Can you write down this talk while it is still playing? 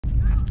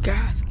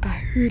Guys, I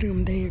heard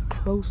them. They're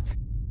close.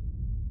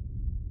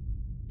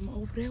 I'm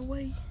over that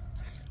way.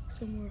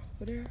 Somewhere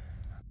over there.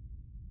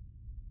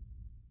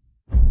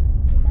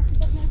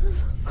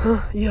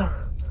 Huh, yeah.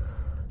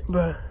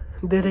 Bruh,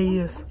 there he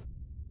is.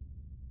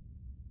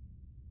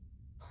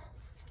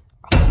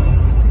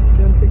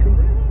 Gonna pick him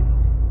up.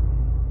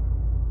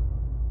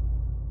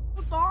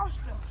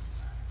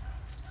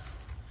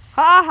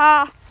 Ha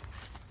ha.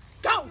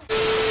 Go!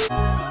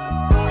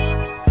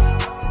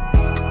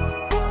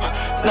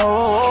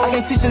 No, I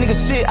can't teach a nigga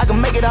shit, I can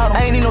make it out.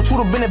 I ain't need no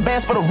tutor, been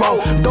advanced for the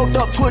road. Doped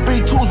up 2 or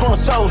 3 tools on the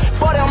shows.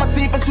 40 on my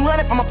teeth and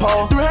 200 for my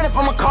pole. 300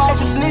 for my car,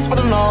 just sneeze for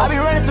the nose. I be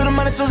running to the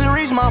money soon as it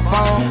reach my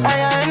phone.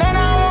 And then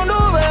I won't do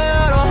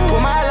better with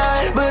my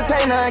life. But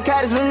take none,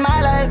 cause it's been my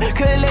life.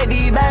 Couldn't let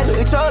these bags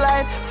with your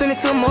life. Send it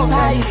to the most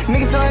high.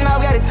 Nigga showing off,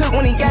 got it took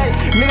when he got it.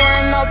 Nigga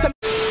running out to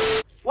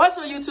What's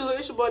up, YouTube?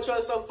 It's your boy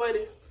Trell, so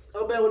funny.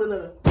 I'm back with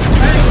another. I'm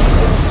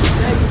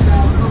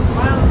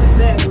finally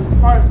back with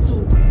part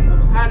 2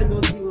 of how to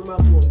go see with my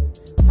boys.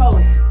 So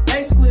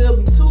basically, it'll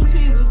be 2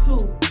 teams of 2.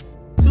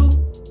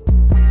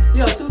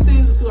 2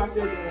 teams of 2. I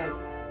said that right.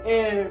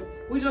 And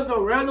we just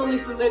gonna randomly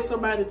select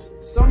somebody.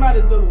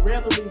 Somebody's gonna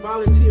randomly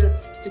volunteer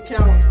to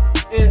count,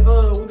 and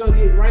we're gonna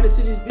get right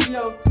into this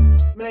video.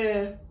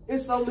 Man,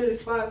 it's so many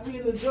spots. We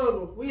in the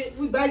jungle.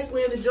 We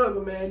basically in the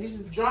jungle, man. This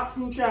is Drop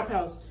Crew Trap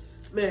House.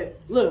 Man,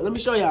 look, let me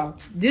show y'all.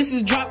 This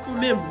is Drop Crew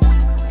members.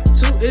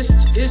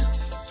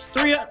 It's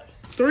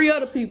three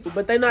other people,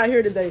 but they not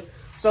here today.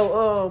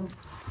 So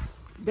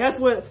that is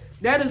what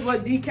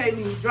DK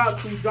means.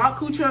 Drop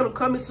Crew channel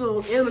coming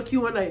soon and a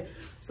Q&A.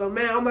 So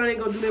man, I'm not even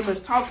gonna do that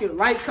much talking.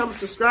 Like, comment,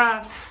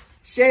 subscribe,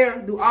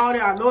 share, do all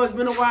that. I know it's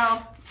been a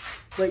while,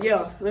 but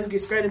yeah, let's get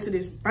straight into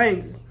this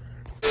banger.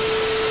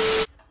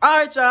 All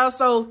right, y'all.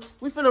 So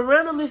we finna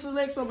randomly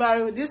select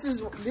somebody. This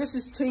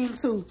is team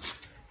 2.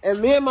 And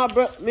me and my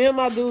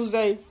dude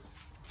Zay,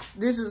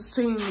 this is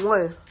team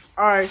 1.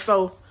 All right,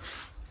 so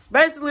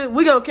basically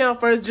we gonna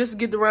count first just to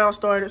get the round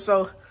started.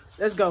 So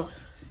let's go.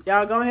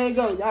 Y'all go ahead and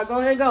go. Y'all go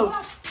ahead and go.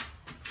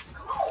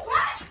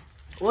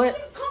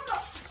 What?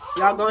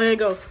 Y'all go ahead and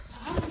go.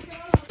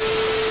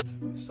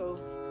 So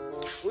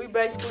we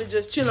basically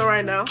just chilling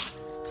right now.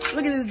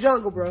 Look at this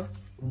jungle, bro.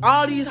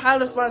 All these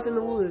hiding spots in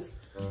the woods.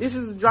 This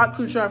is a Drop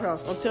Crew Trap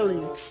House. I'm telling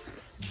you.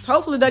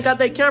 Hopefully they got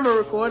their camera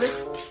recorded,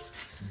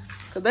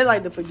 cause they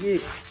like to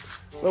forget.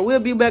 But we'll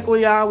be back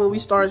with y'all when we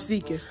start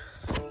seeking.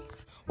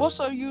 What's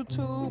up,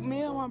 YouTube?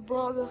 Me and my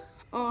brother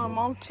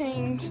on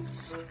teams.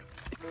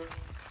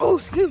 Oh,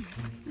 excuse me.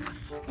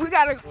 We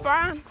gotta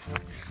find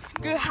a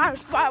good hiding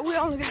spot. We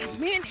only got a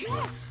minute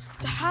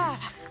to hide.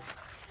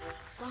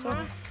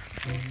 So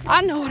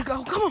I know where to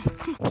go. Come on,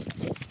 come on.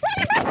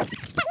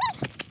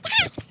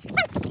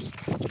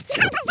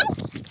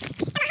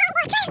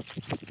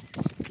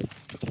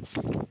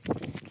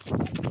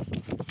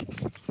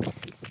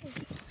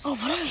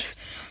 Over there.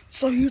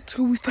 So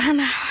YouTube, we found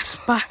a hot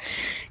spot.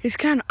 It's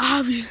kind of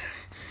obvious,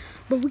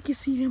 but we can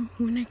see them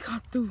when they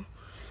come through.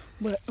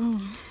 But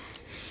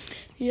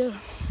yeah,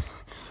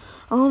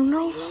 I don't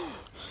know.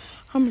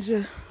 I'ma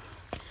just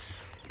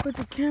put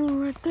the camera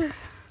right there.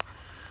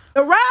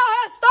 The round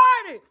has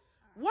started.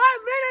 1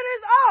 minute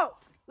is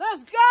up.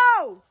 Let's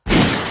go.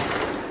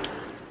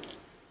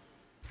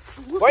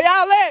 Where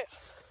y'all at?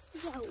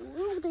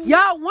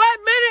 Y'all, 1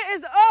 minute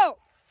is up.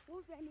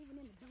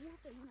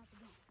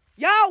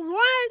 Y'all, 1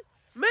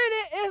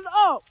 minute is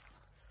up.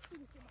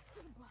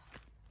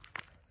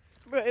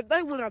 Bro, if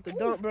they went out the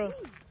dump, bro.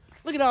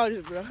 Look at all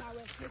this, bro.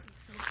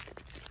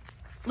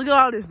 Look at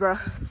all this, bro.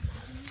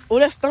 Oh,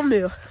 that's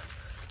thumbnail.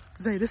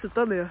 Zay, this is a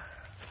thumbnail.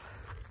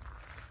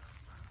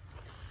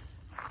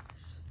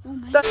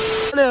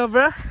 Thumbnail,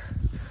 bro.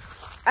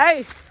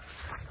 Hey,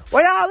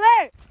 where y'all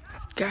at?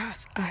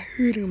 Guys, I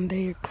heard them.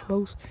 They're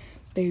close.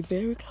 They're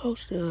very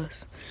close to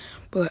us.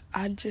 But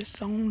I just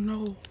don't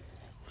know.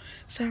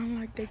 Sound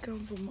like they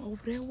come from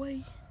over that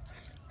way.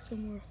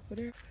 Somewhere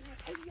over there.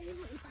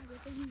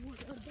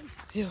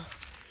 Yeah.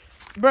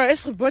 Bro,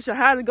 it's a bunch of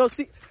hide and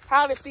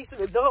seeks in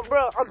the dump,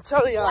 bro. I'm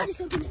telling y'all.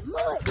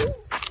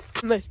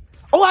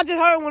 Oh, I just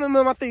heard one of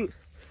them, I think.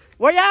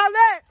 Where y'all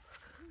at?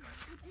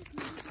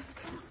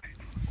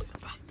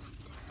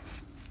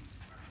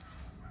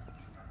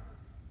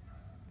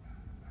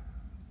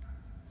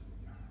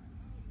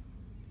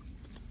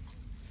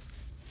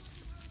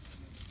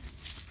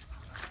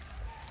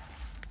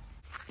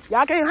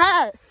 Y'all can't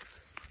hide.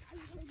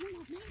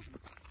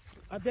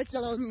 I bet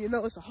y'all don't even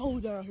know it's a hole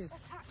down here.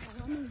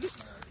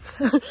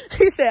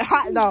 He said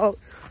hot dog.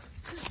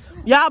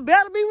 Y'all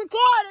better be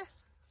recording.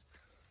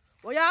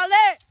 Where y'all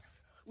at?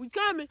 We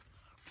coming.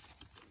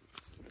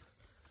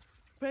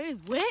 Bro,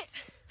 it's wet.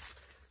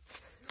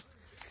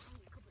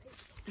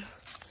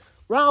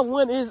 Round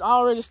 1 is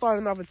already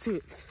starting off a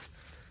tense.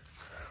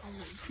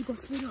 You gonna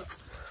split up.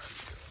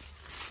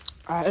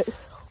 Alright.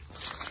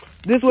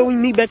 This is where we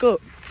meet back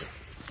up.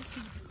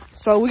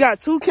 So we got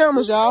 2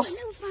 cameras, y'all.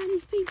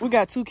 We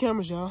got 2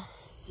 cameras, y'all.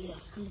 Yeah,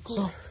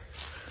 so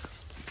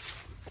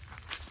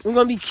we're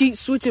gonna keep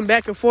switching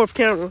back and forth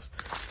cameras.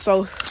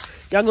 So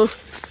y'all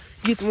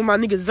Get with my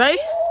nigga Zay.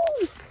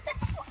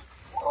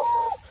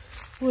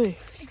 Wait,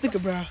 sticker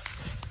bro.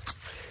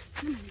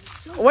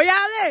 Where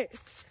y'all at?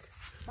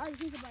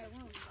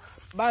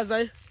 Bye,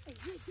 Zay.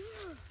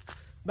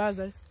 Bye,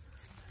 Zay.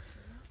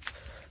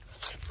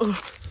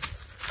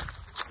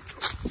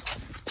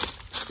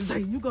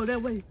 Zay, you go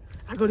that way.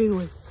 I go this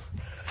way.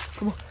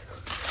 Come on.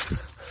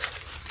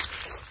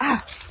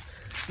 Ah,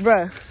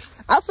 bruh.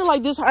 I feel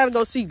like this hide and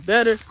go seek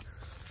better.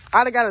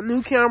 I done got a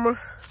new camera,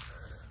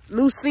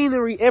 new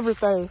scenery,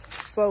 everything.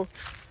 So,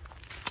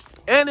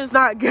 and it's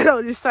not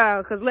ghetto this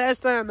time. Because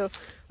last time, the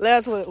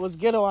last one was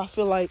ghetto, I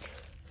feel like.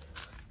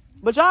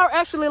 But y'all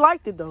actually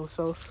liked it, though.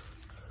 So,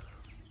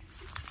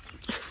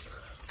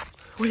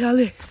 where y'all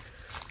at?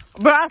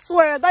 Bro, I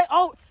swear,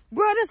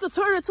 bro, this will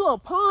turn into a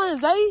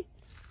pond, Zay.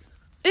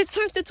 It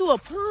turned into a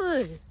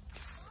pond.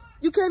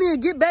 You can't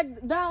even get back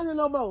down here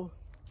no more.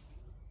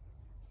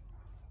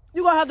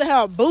 You gonna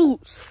have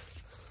boots.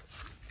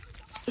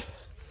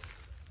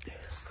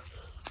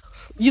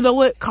 You know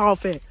what? Call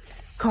fat.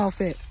 Call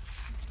fat.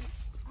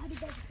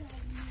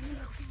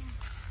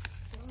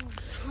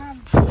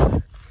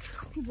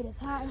 People that's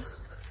high.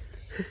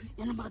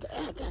 And I'm about to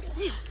add that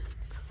in.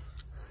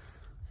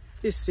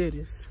 It's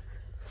settings.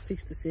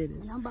 Fix the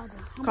settings. And I'm about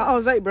to.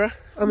 Call Zay, bro.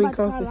 I mean,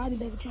 call fat. I'll be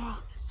back with y'all.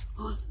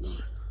 Oh,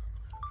 yeah.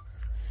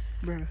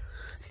 Bro.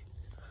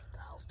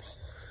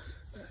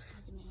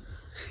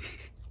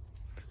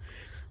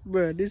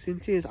 Bro, this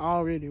intense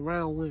already.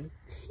 Round one.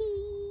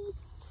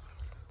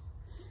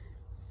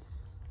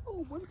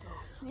 Oh, what's up?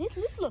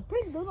 This look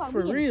pretty though. Like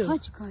for real.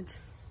 Country.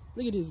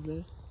 Look at this,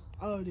 bro.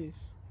 All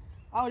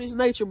this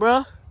nature,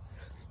 bro.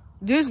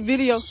 This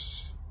video.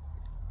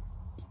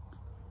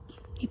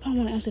 He probably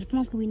want to answer the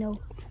phone because we know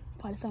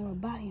probably something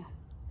about him.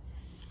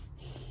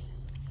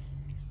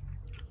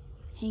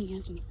 He ain't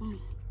answering the phone.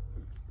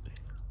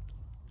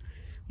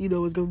 You know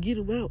what's gonna get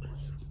him out?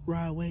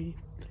 Rod Wave.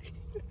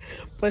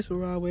 Play some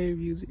Rod Wave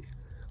music.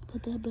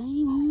 Put that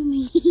blame on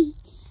me.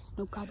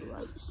 No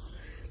copyrights.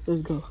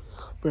 Let's go,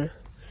 bruh.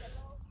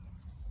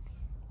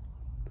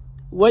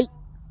 Wait.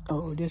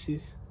 Oh, this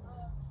is.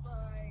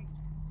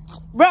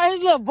 Bruh,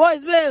 his little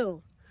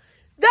voicemail.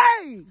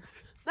 Dang!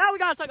 Now we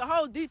gotta take a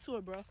whole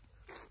detour, bro.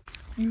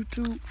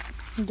 YouTube,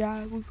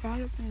 guys, we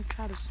probably finna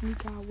try to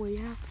sneak our way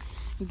out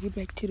and get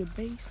back to the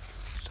base.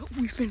 So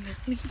we finna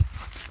leave.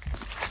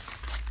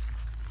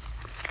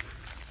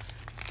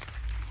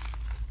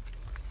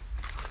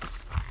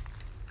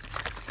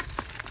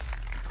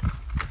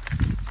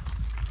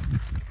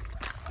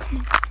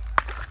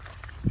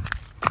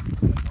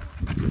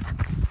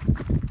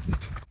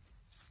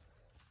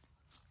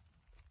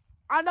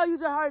 I know you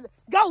just heard it.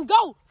 Go,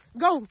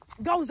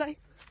 Zay.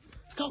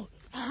 Go.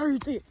 I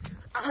heard it.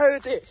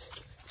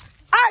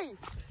 Hey,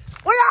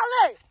 where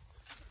y'all at?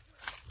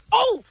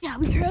 Oh! Yeah,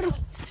 we heard him.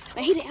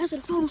 Man, he didn't answer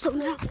the phone, so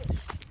now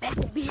back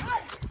to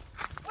business.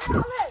 Where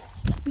y'all at?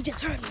 We just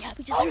heard him, yeah.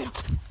 We just heard him.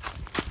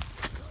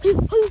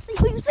 Who you see?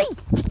 Who you see?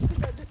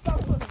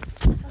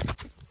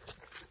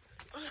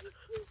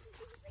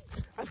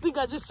 I think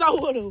I just saw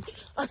one of them.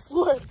 I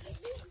swear.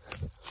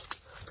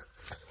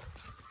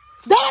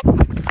 That!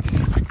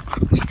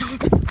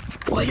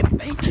 Wait a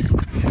minute.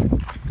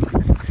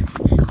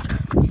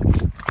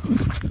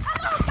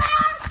 Hello,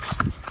 guys!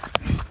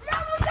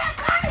 Y'all was that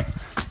base?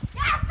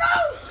 Y'all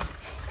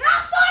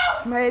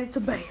Made it to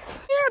base.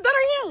 Yeah, that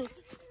ain't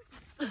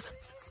him.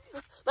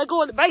 They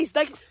go in the base.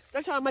 They're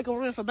trying to make a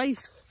run for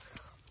base.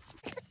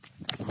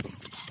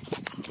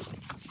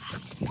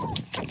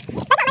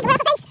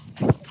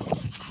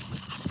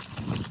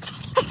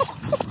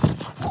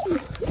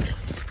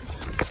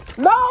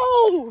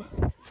 No!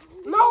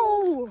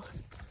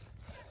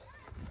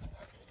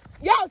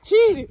 Y'all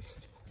cheated.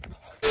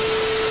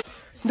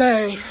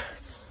 Dang.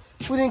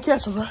 We didn't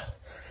catch him, bro.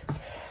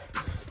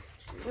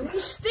 We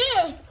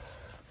still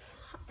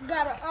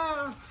gotta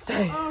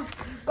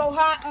go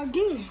high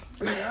again.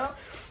 Yeah.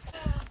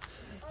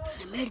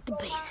 I made it to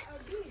base.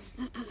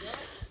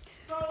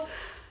 So,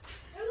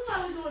 it looks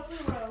like we're doing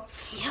 3 rounds.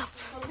 Yep.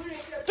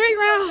 3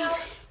 rounds.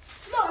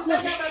 No,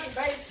 they're not making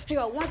base. Here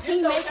go one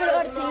team made for the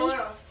other team.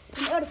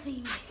 And the other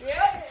team.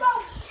 Yeah.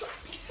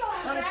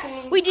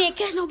 We didn't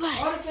catch nobody.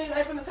 Other team,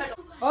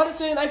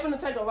 they finna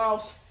take a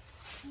loss.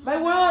 They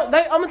won.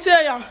 I'ma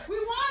tell y'all. We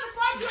won the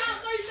first round,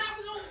 so you're not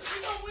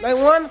gonna They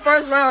won the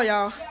first round,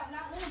 y'all.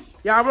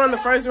 Y'all won the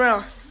first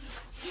round.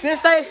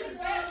 Since they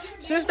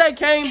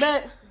came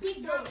back,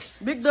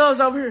 big dogs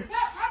over here.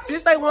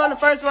 Since they won the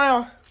first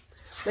round,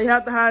 they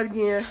have to hide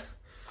again.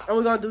 And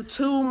we're gonna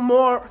do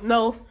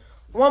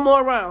 1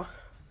 more round.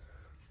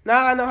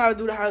 Now I know how to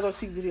do the hide and go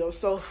seek video.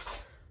 So,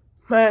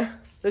 man,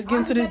 let's get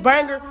into this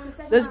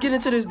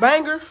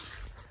banger.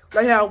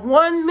 They have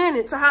 1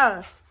 minute to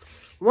hide.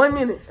 1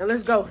 minute, and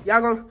let's go.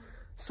 Y'all gonna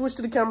switch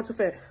to the camera to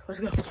fat. Let's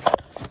go.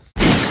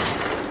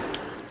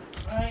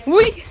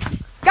 We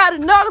got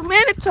another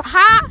minute to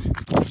hide.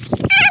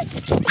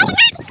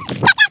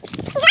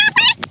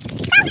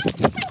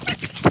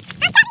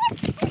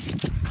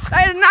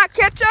 They did not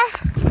catch us.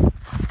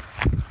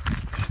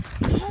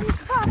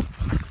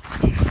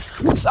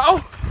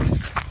 So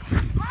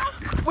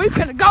We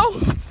finna go.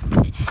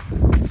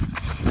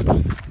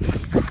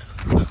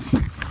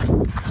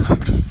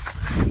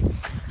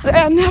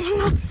 They'll never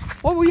know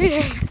where we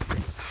at.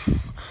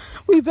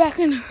 We back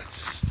in the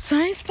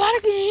same spot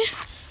again.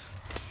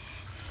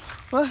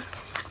 But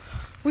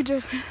we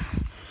just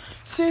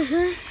sit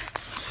here,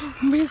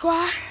 be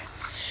quiet,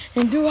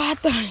 and do our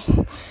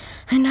thing.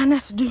 Ain't nothing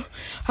else to do.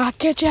 I'll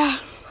catch y'all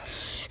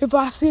if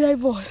I see their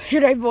voice.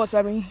 Hear their voice,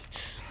 I mean.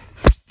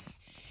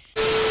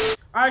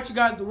 Alright, you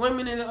guys, the 1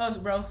 minute of us,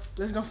 bro.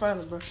 Let's go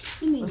find them, bro.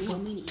 You mean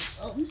 1 minute is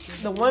up?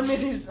 The 1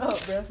 minute is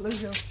up, bro.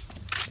 Let's go.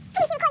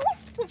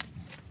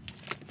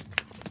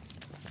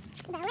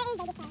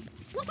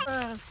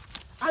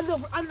 I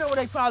know where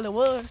they probably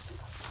was.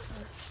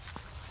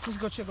 Let's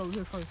go check over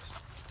here first.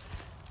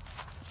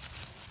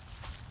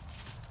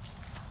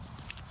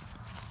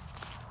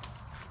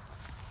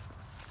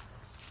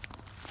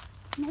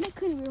 No, they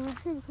couldn't be right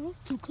here because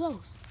that's too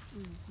close.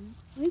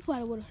 We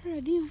probably would have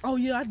heard them. Oh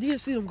yeah, I did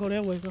see them go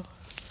that way, bro.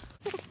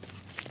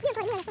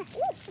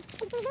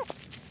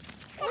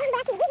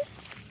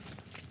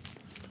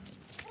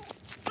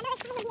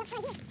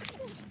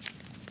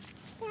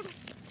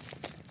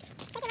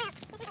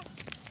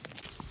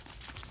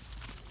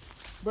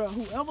 Bro,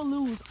 whoever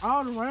lose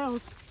all the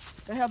rounds,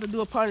 they have to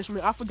do a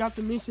punishment. I forgot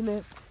to mention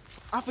that.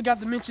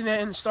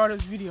 In the start of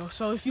this video.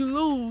 So if you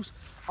lose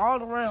all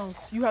the rounds,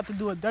 you have to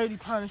do a dirty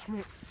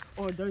punishment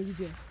or a dirty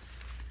death.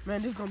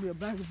 Man, this is gonna be a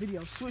banger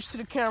video. Switch to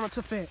the camera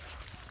to fat.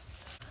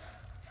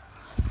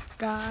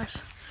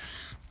 Guys,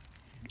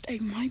 they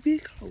might be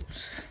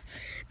close.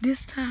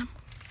 This time,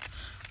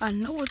 I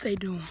know what they're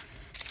doing.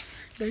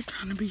 They're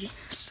trying to be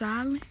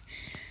silent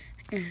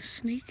and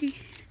sneaky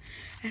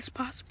as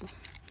possible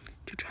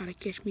to try to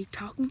catch me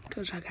talking,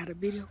 because I got a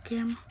video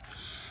camera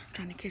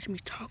trying to catch me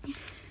talking.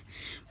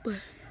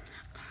 But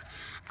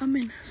I'm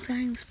in the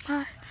same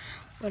spot,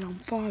 but I'm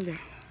farther.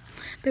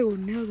 They will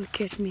never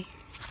catch me.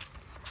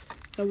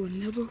 They will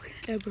never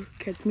ever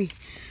catch me.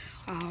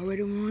 I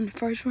already won the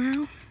first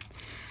round.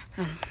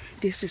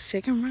 This is the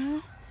second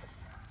round,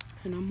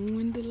 and I'm gonna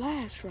win the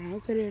last round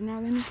because they're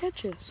not gonna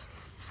catch us.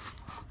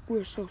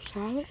 We're so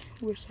solid.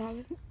 We're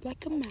solid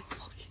like a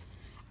mouse.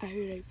 I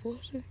hear their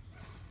voices.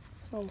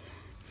 So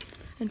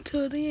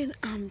until then,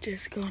 I'm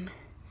just gonna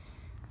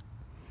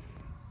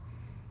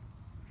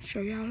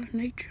show y'all the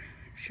nature.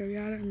 Show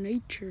y'all the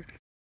nature.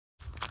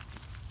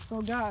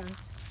 So guys,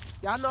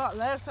 y'all know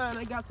last time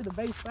they got to the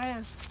base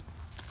fast.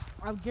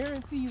 I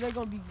guarantee you they're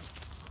gonna be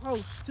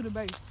close to the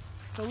base.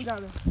 So we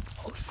gotta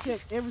check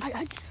everything.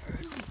 I just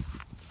heard them.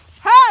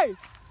 Hey!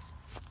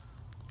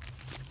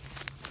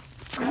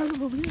 I heard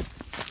them over here.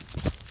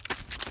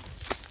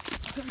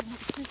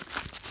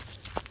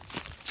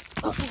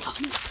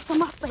 On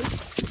my face.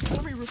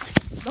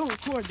 Don't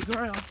record the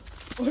ground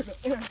or the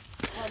air.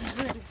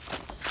 I'm ready.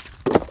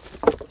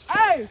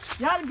 Hey!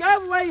 Y'all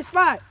gave away your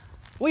spot.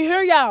 We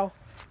hear y'all.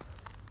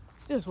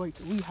 Just wait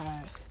till we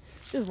hide.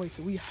 Just wait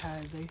till we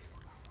hide, Zay.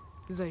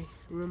 Zay,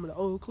 remember the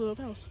old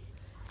clubhouse?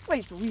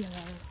 Wait till we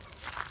hide.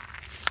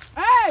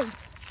 Hey!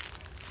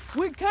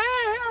 We can't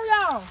hear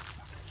y'all.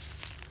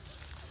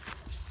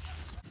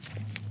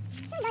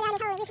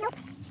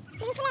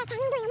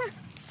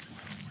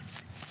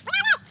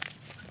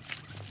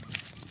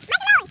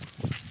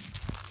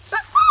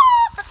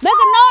 Make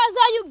a noise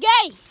or you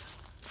gay.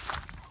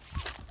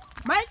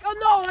 Make a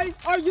noise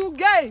or you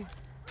gay.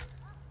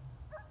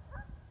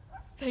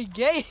 They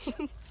gay.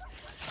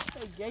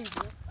 They gay,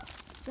 bro.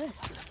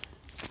 Sus.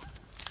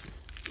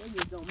 They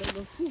just don't make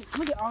no sense.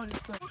 Look at all this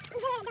stuff.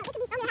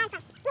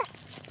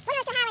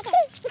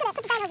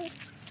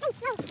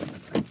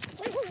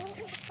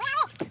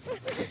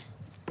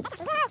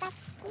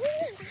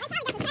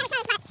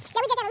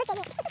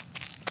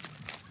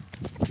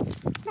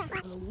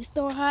 We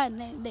start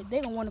hiding,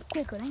 they gonna want to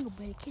quit because they ain't gonna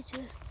be able to catch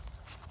us.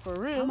 For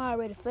real? I'm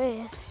already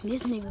fast.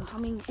 This nigga,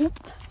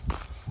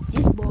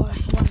 this boy,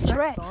 he on the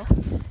track.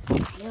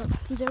 Yep,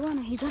 he's a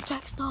runner. He's a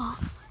track star.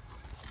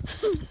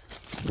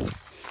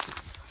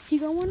 He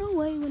gonna run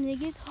away when they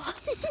get hard.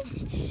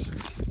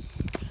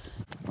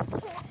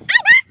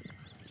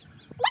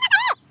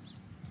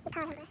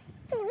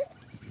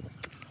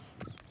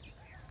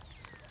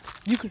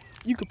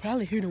 You could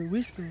probably hear them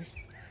whispering.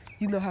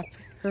 You know how,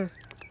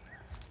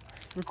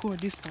 record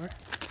this part.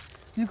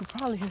 You could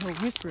probably hear him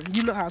whispering.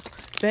 You know how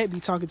Fat be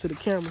talking to the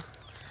camera.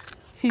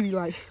 He be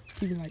like,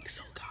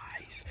 so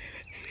guys.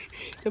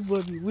 That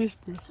boy be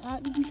whispering.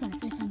 You trying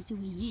to say something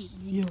to me?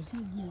 Yeah.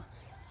 Good.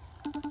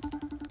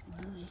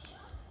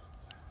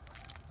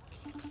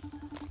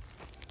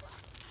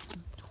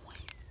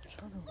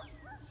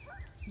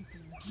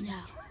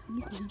 Now,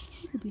 you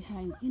could be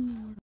hiding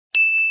anywhere.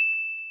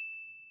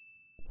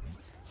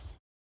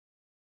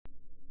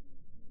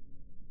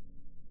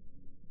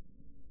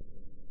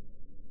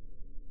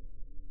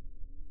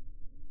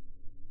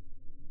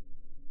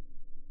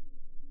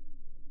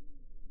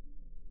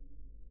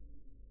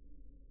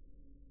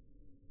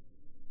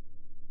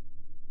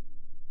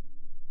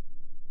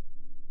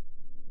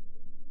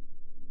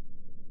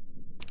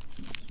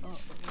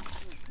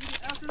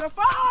 After the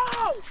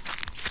fall!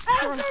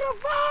 front.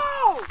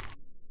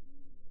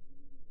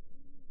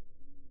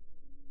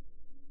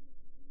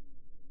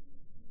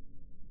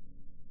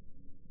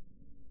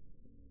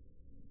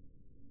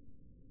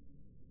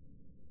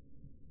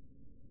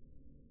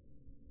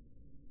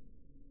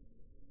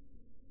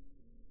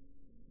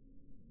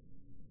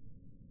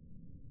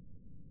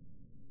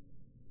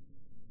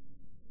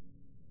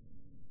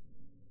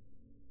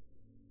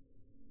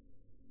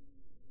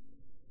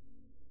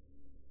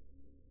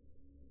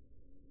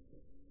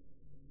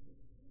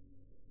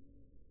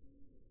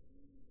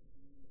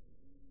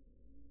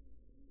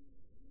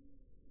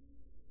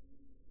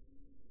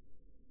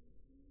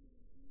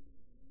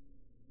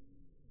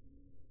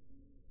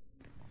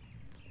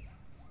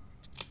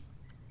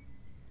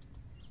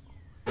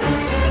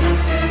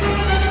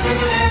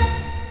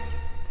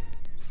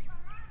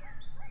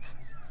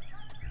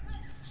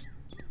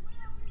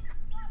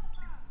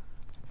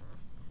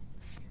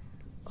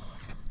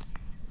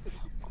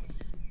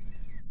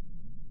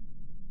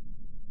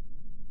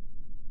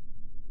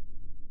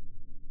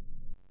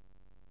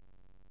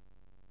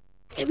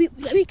 Hey,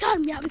 we caught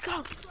him, y'all. We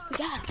got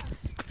him.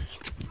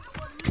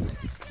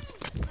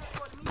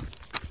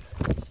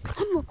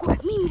 I'm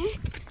recording me, man.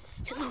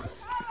 So,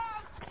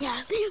 yeah,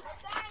 I see him.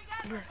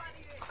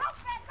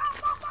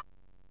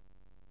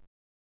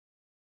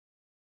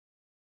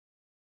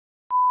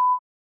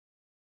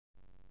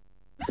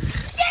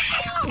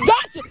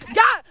 Gotcha!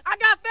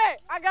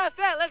 I got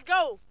fat. Let's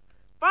go.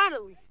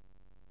 Finally.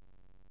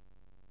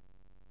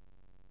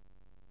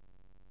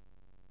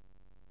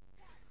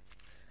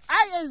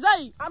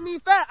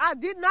 Fat, I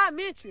did not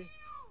mention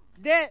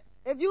that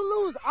if you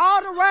lose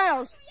all the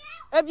rounds,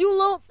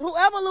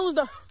 whoever lose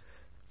the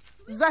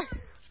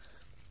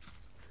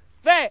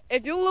Fat,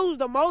 if you lose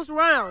the most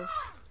rounds,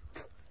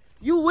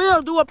 you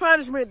will do a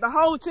punishment, the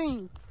whole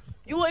team.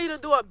 You will either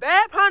do a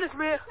bad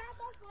punishment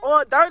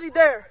or a dirty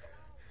dare.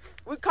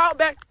 We caught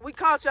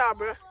y'all,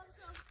 bro.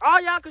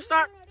 All y'all can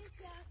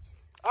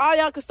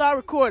start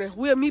recording.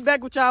 We'll meet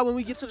back with y'all when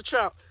we get to the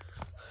trap.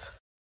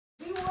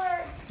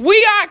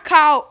 We got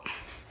caught.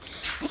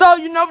 So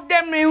you know what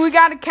that means. We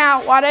gotta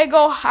count while they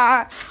go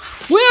hide.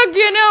 We'll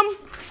give them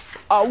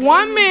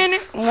 1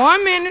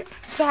 minute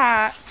to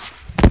hide.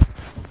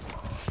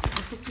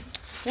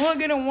 We'll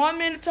give them 1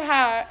 minute to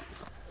hide.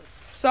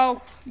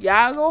 So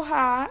y'all go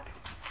hide.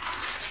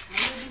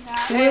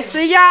 We'll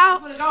see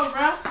y'all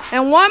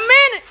in 1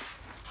 minute.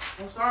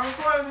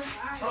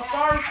 I'll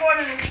start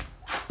recording.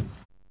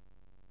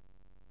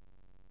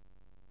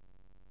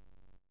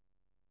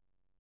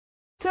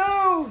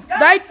 Two.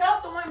 They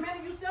count the 1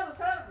 minute you set a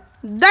timer.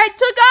 They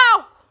took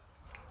off.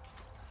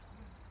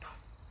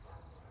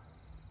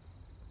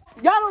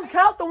 Y'all don't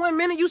count the 1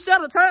 minute you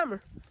set a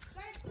timer.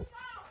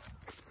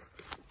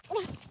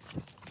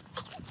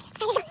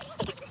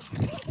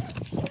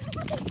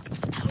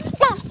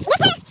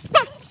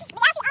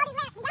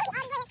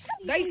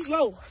 They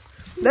slow.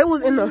 They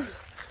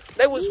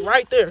was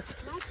right there.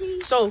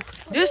 So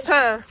this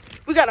time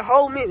we got a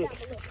whole minute.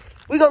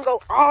 We gonna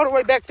go all the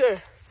way back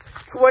there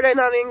to where they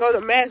not even gonna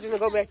imagine to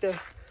go back there.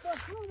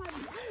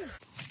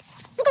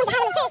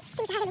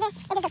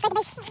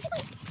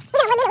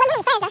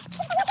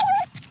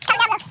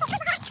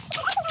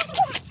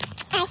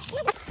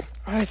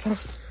 Alright, so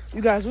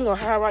you guys, we're gonna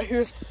hide right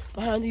here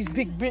behind these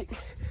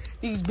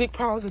big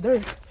piles of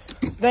dirt.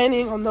 They ain't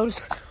even gonna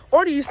notice.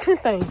 Or these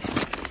tent things.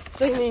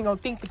 They ain't even gonna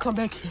think to come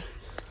back here.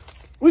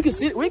 We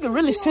can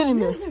really sit in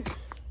there.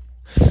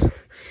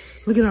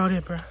 Look at all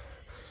that, bro.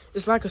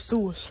 It's like a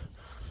sewers.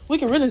 We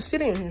can really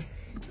sit in here.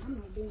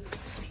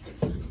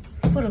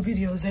 What a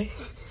video, Zay.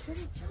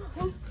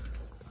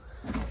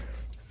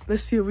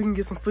 Let's see if we can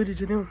get some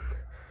footage of them.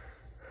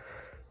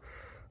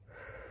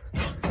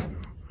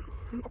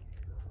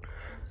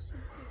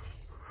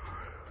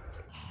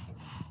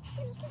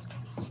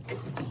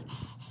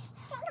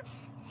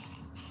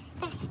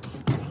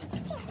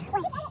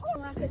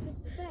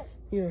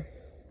 Yeah.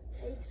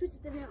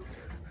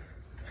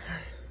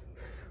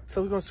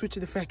 So we're gonna switch to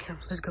the fat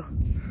camera. Let's go.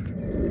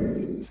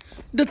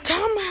 The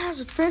timer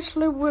has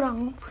officially went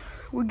off.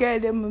 We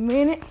gave them 1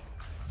 minute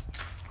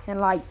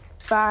and like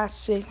 5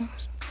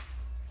 seconds.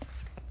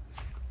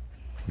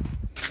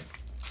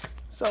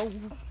 So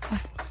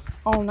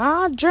on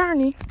our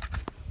journey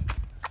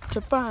to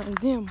find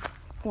them,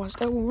 once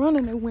they were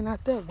running, they went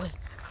out that way.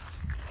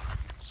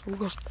 So we're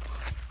gonna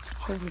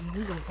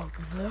walk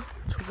from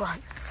left to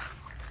right.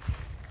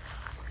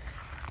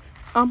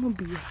 I'm gonna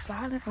be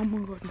silent. I'm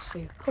gonna go and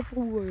say a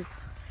couple words.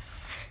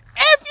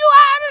 If you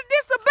out of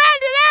this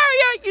abandoned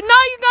area, you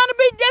know you're gonna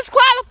be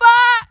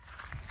disqualified.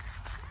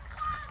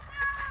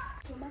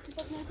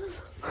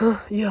 Huh?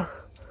 Yeah.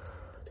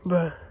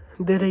 Bruh,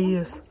 there they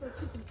is.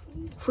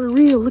 For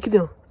real, look at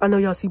them. I know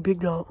y'all see Big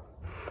Dog.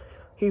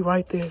 He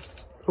right there.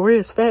 Where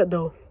is Fat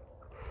though?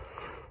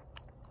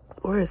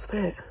 Where is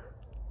Fat?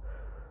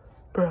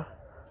 Bruh.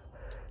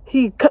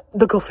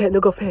 Don't go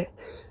Fat.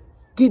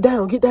 Get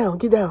down.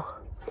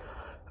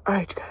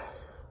 Alright, guys.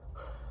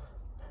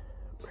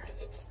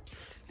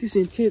 This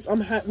is intense.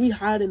 We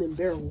hiding in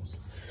barrels.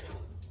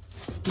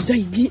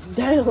 Zay, get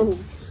down.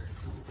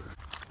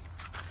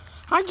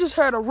 I just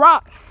heard a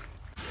rock.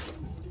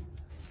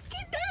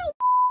 Get down.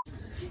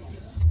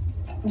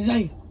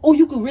 Zay, oh,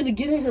 you could really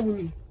get in here with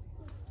me.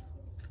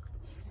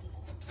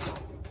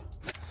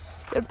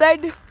 If they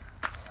do.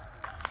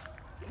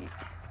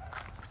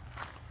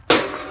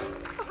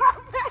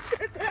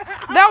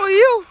 That was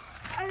you?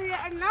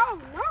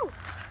 No.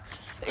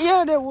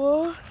 Yeah, that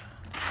was.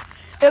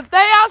 If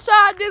they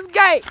outside this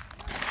gate,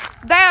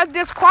 they are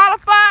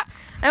disqualified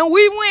and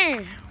we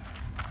win.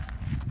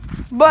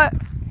 But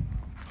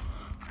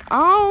I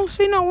don't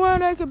see nowhere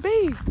they could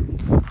be.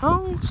 I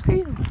don't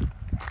see them.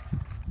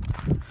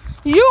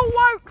 You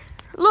work.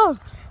 Look,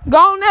 go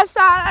on that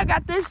side. I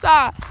got this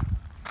side.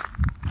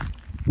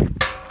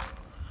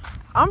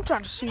 I'm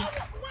trying to see.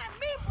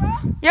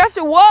 Yes,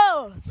 it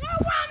was.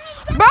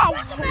 Bro,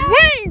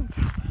 we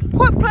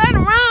quit playing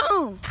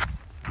around.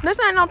 This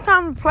ain't no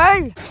time to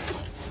play.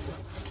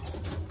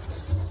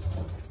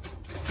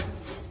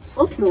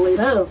 I'm gonna lay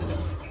down.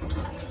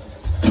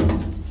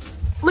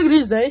 Look at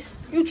this, Zay.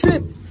 You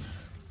tripping.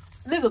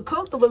 Nigga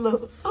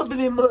comfortable up in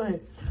this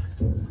mud.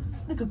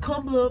 Nigga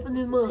comfortable up in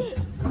this mud.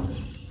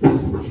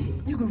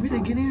 You can really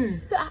get in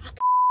here.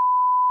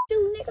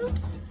 You nigga.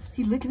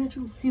 He looking at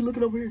you. He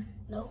looking over here.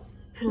 No.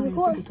 He don't even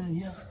look at that,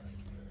 yeah.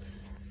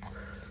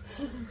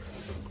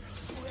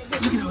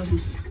 Look at all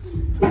this.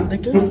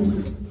 Nigga.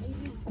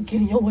 Get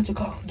in your,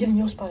 get in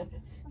your spot.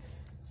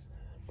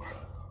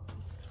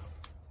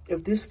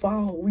 If this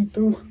fall, we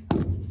through.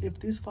 If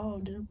this fall,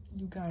 then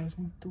you guys,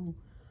 we through.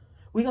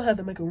 We gonna have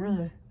to make a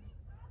run.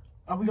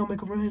 Are we gonna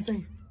make a run,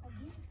 Zay?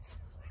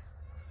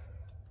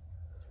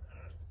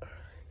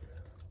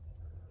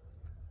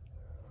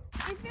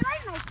 If it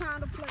ain't no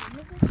time to play,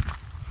 nigga.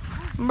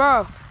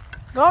 Bro,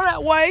 go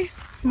that way.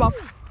 Bro.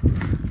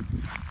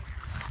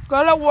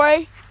 Go that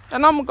way.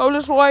 And I'm gonna go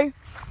this way.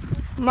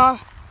 My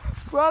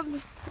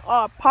brother,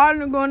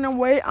 partner going that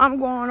way. I'm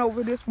going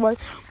over this way.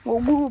 Well,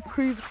 we were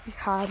previously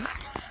hiding.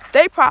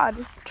 They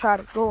probably try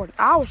to go in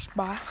our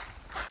spot.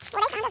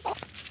 Well, they found us. They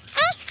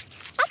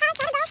found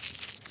each other,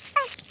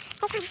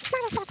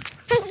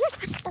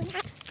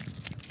 though.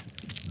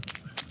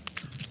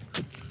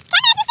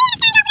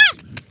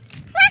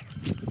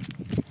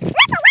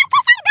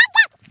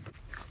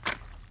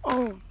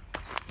 Oh.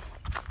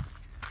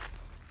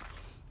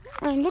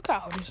 Man, look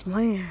at all this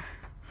land.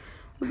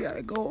 We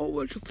gotta go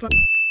over to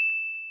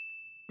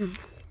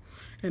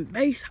and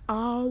base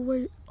all the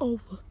way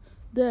over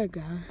there,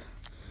 guys.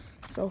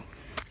 So,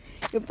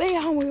 if they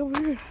all the way over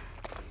here,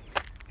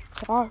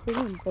 sorry for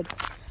them, but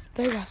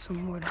they got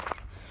somewhere to.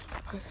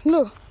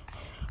 Look,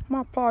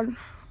 my partner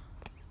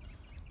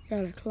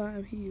gotta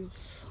climb hills.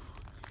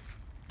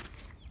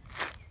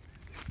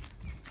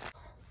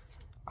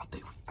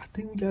 I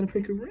think we gotta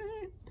pick a run.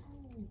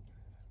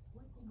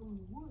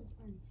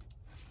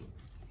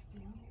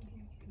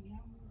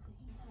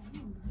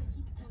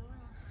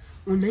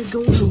 When they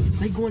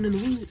going in the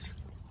woods.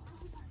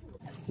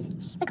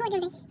 Record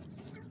them,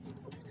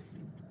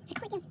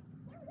 Record them.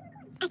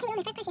 I can't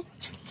remember the first person.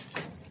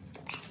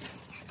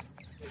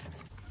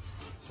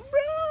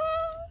 Bro,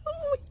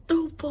 we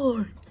too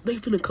far. They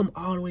finna come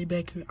all the way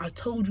back here. I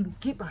told you to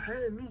get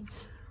behind me.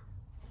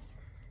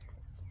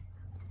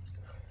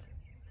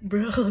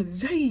 Bro,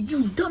 Zay,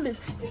 you dumb as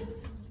shit.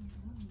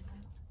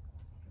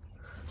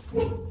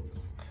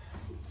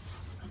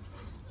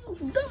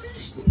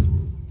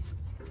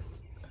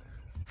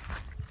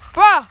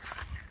 Bro,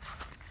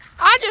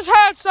 I just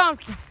heard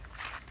something.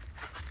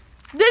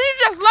 Did you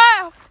just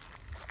laugh?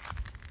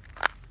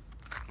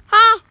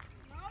 Huh?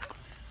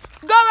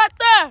 Go right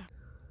there.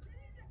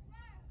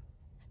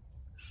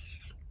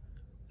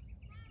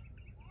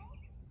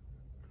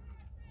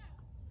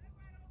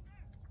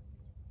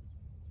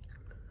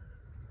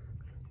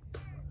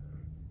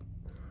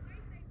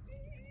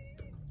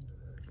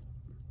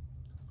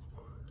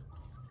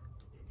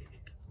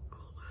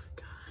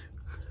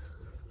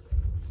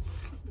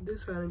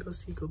 This guy ain't gonna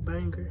seek a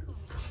banger.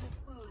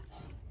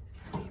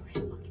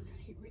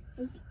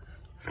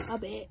 I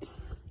bet.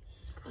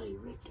 Oh, you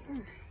right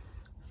there.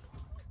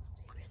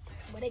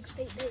 But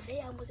they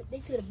almost they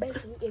to the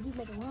base. If we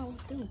make a run,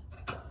 too.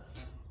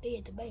 They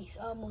at the base,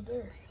 almost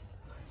there.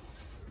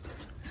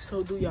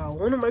 So do y'all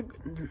wanna make?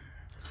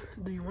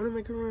 Do you wanna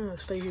make a run or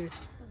stay here?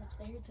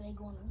 Stay here till they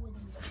go in the woods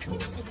and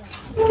take out.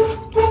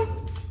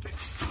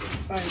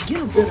 All right,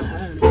 get a better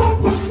hide.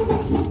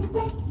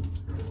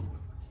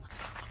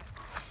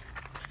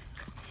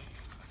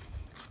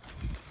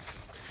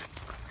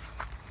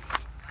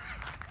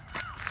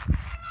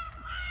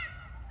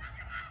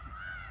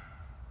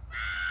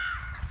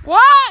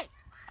 What?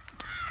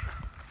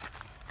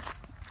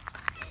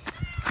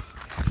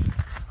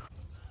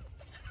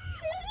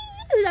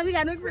 We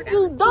gotta make a run.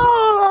 You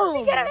dumb.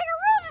 We gotta make a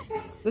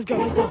run. Let's go.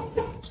 Let's go.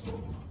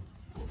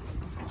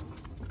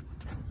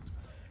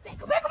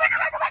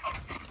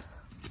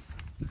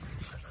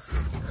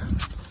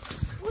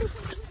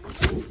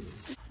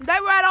 They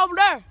right over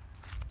there.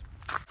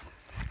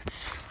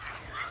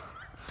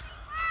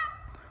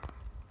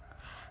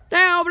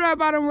 They over there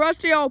by them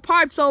rusty old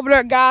pipes over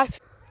there, guys.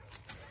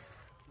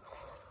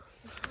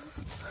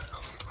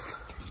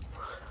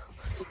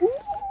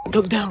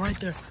 Duck down right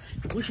there.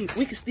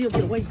 We can still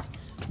get away.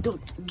 Duck,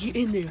 get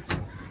in there.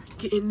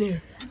 Get in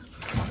there.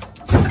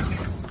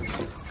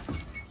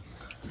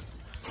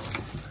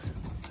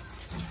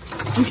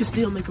 We can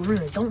still make a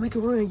run. Don't make a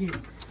run yet.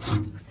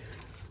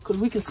 Cause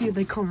we can see if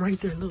they come right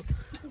there. Look.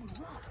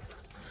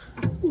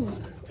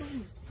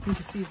 We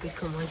can see if they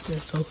come right there.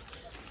 So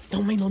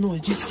don't make no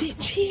noise. Just sit.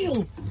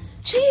 Chill.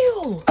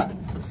 Chill.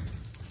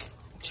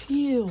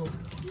 Chill.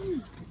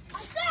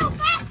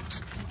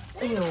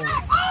 Damn.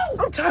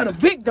 I'm tired of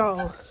big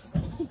dog.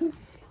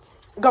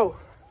 Go.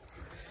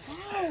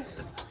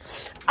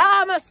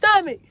 Ah, my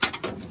stomach.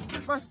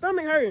 My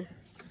stomach hurt.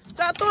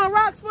 Y'all throwing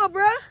rocks for,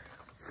 bruh?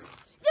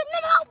 This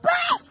nigga on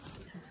back.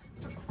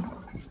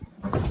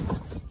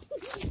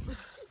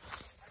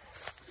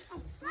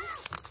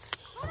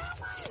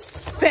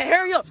 Zay,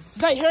 hurry up.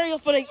 Zay, hurry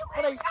up for they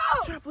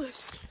trap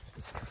us.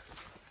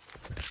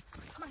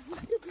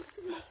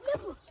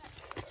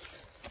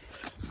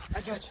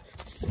 I got you.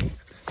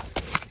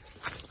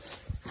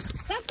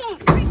 Stop doing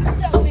crazy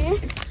stuff, man.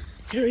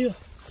 Hurry up.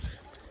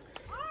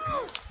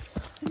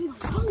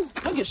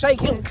 I can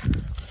shake him.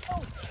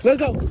 Let's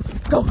go.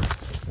 Go.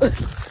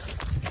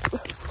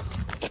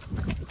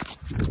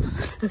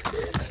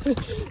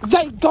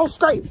 Zay, go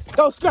straight.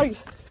 Go straight.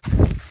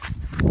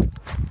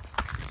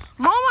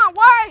 I'm on my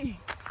way.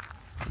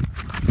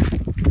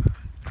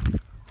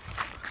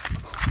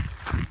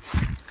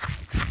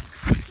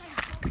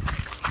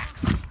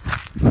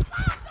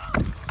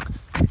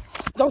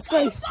 Go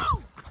straight.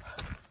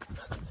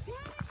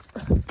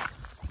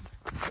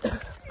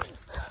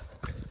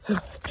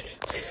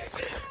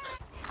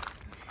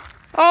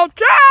 Oh,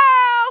 Trell!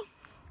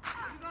 What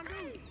you gonna do?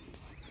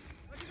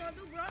 What you gonna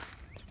do, bro?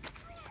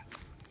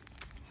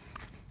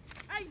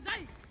 Hey,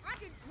 Zay, as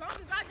long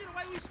as I get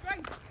away, we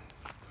straight.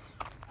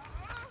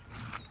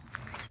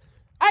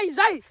 Hey,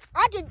 Zay,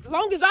 as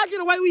long as I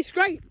get away, we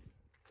straight.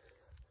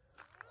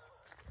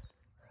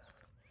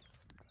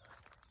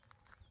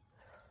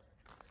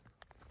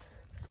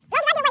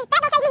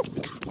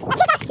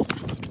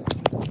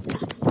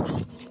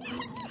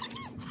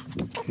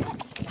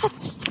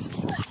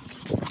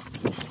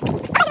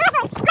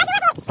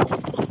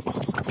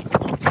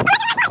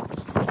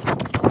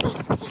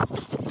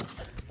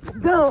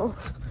 Damn,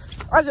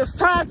 I just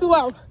tired 2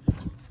 out.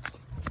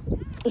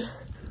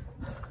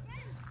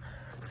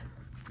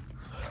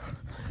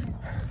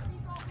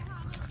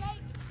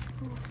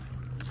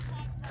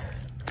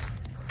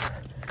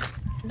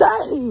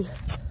 Dang.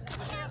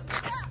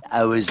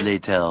 Hours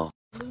later.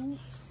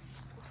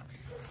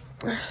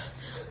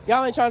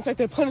 Y'all ain't trying to take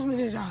that punishment,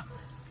 is y'all? How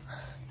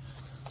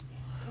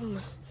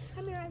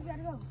many rounds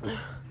gotta go?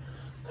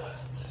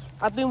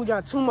 I think we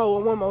got 2 more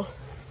or 1 more.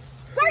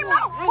 3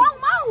 more! 1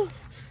 more!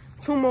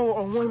 2 more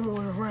or 1 more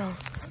round.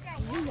 Okay,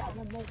 we got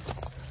 1 more.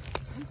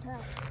 I'm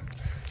tired.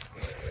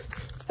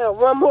 Yeah,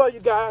 1 more, you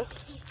guys.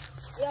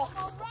 Yeah.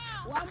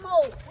 1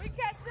 more. We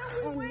catch them,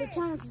 we win. The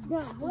challenge is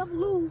done. Whoever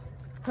lose,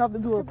 Have to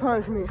do a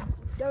punishment.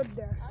 dirty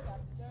there.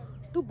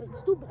 Stupid.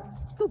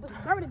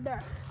 Dirty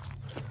there.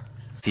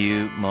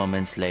 Few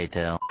moments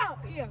later.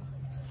 Out here.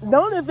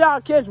 Don't if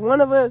y'all catch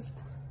one of us.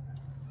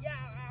 Yeah,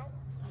 out.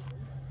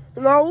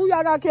 No,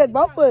 y'all gotta catch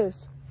both of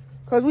us.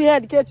 Cause we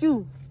had to catch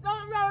you. No,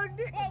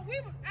 we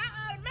was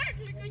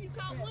automatically because you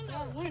caught one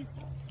of us.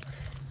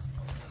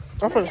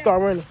 I'm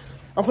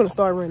finna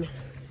start running.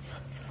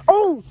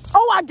 Oh,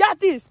 I got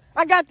this.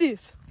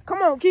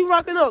 Come on, keep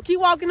walking up.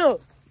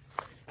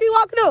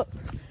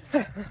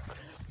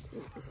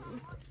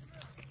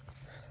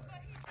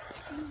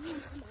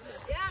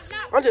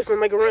 I'm just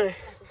gonna make a run.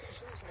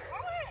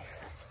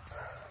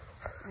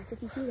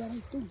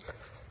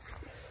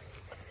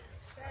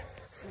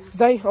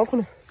 Zay, I'm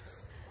finna.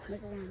 2,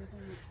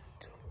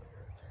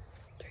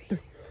 3.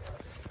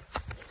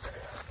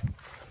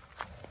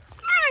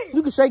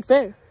 You can shake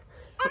fast.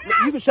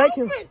 You can shake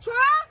him.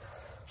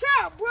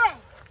 Trell, bro.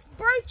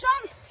 Break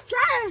Trell.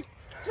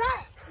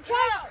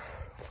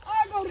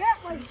 I go that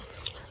way.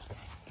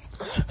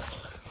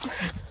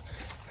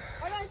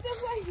 I like this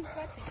way. You got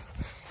that.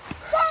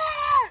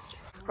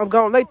 I'm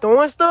going. They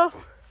throwing stuff.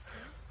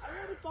 I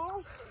never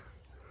thought.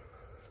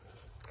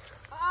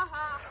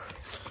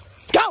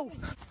 Go.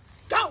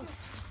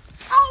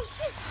 Oh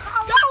shit.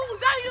 Go,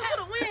 Zay, you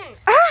gonna win.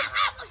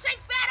 I'm gonna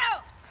shake fat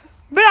up.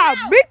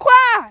 Be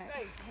quiet.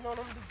 Hey, you know what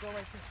I'm gonna do? Go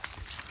right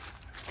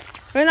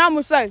here. And I'm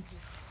gonna say,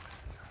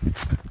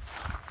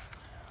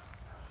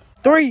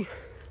 3,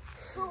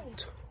 2,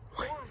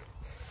 1.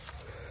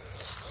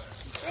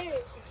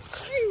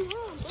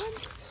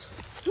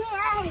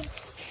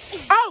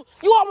 Oh,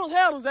 you almost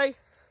held him, Zay. You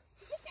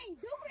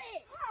can't do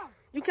that.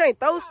 You can't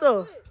throw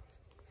stuff.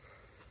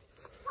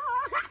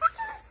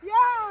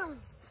 Yeah.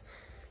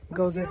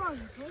 Go, Zay.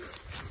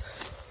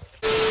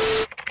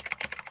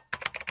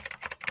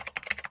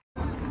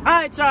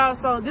 Alright, y'all,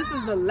 so this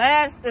is the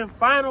last and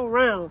final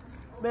round.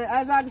 Man,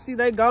 as y'all can see,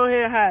 they go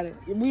ahead and hide it.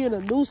 We in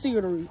a new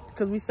scenery,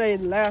 because we say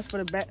the last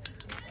for the back.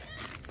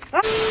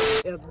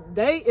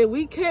 If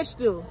we catch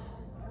them,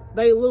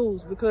 they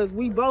lose, because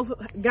we both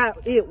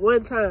got it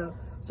one time.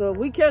 So if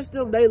we catch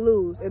them, they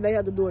lose. And they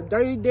have to do a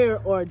dirty dare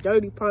or a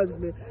dirty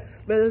punishment.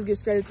 Man, let's get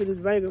straight into this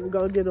banger. We're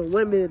going to get in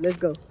 1 minute. Let's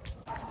go.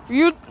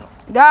 We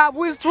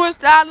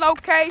switched our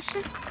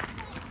location.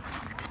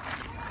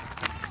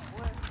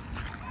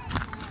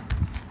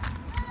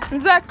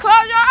 Just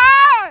close your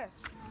eyes.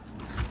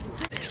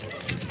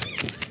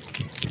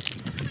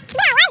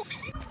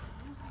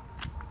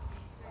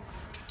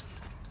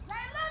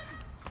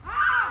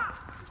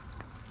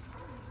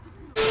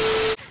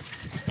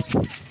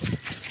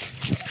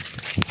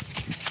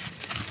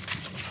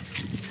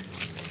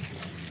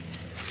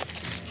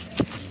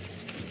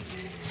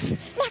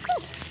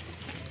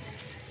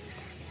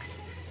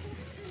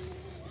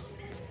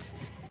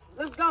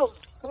 Let's go.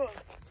 Come on.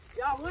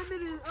 Y'all, 1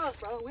 minute is up,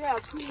 bro. We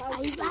have 2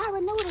 houses. I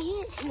already know what it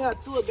is. We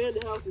have 2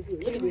 abandoned houses here.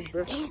 Look at this,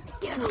 bro. Look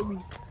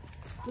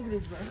at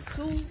this, bro.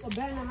 2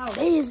 abandoned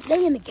houses.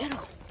 They in the ghetto.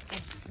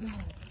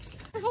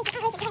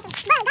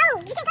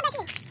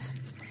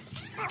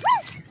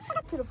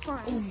 To the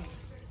front.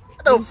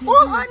 What the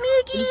fuck, my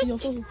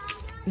nigga?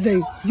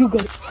 Zay, you go.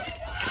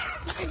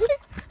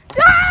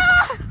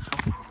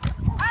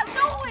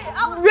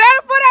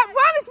 Ready for that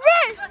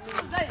punishment?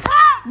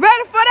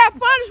 Ready for that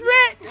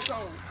punishment?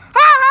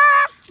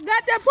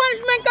 Got that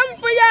punishment coming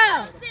for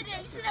y'all. You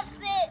should have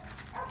said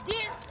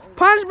this.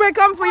 Punishment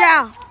coming for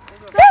y'all.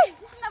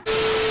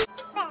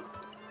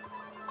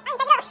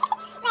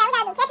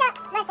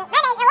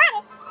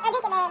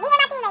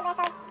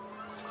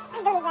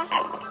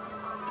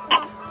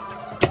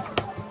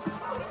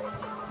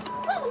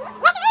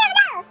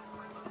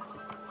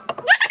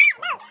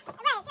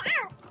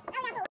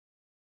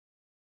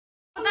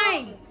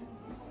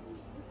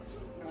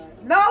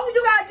 No,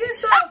 you gotta get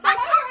some. I'm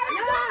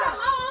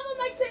gonna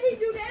make sure he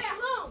do that at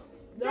home.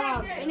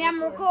 No. And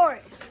I'm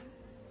recording.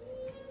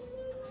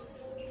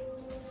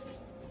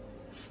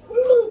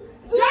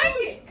 Drink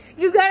it.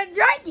 You gotta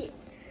drink it.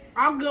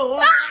 I'm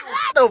good.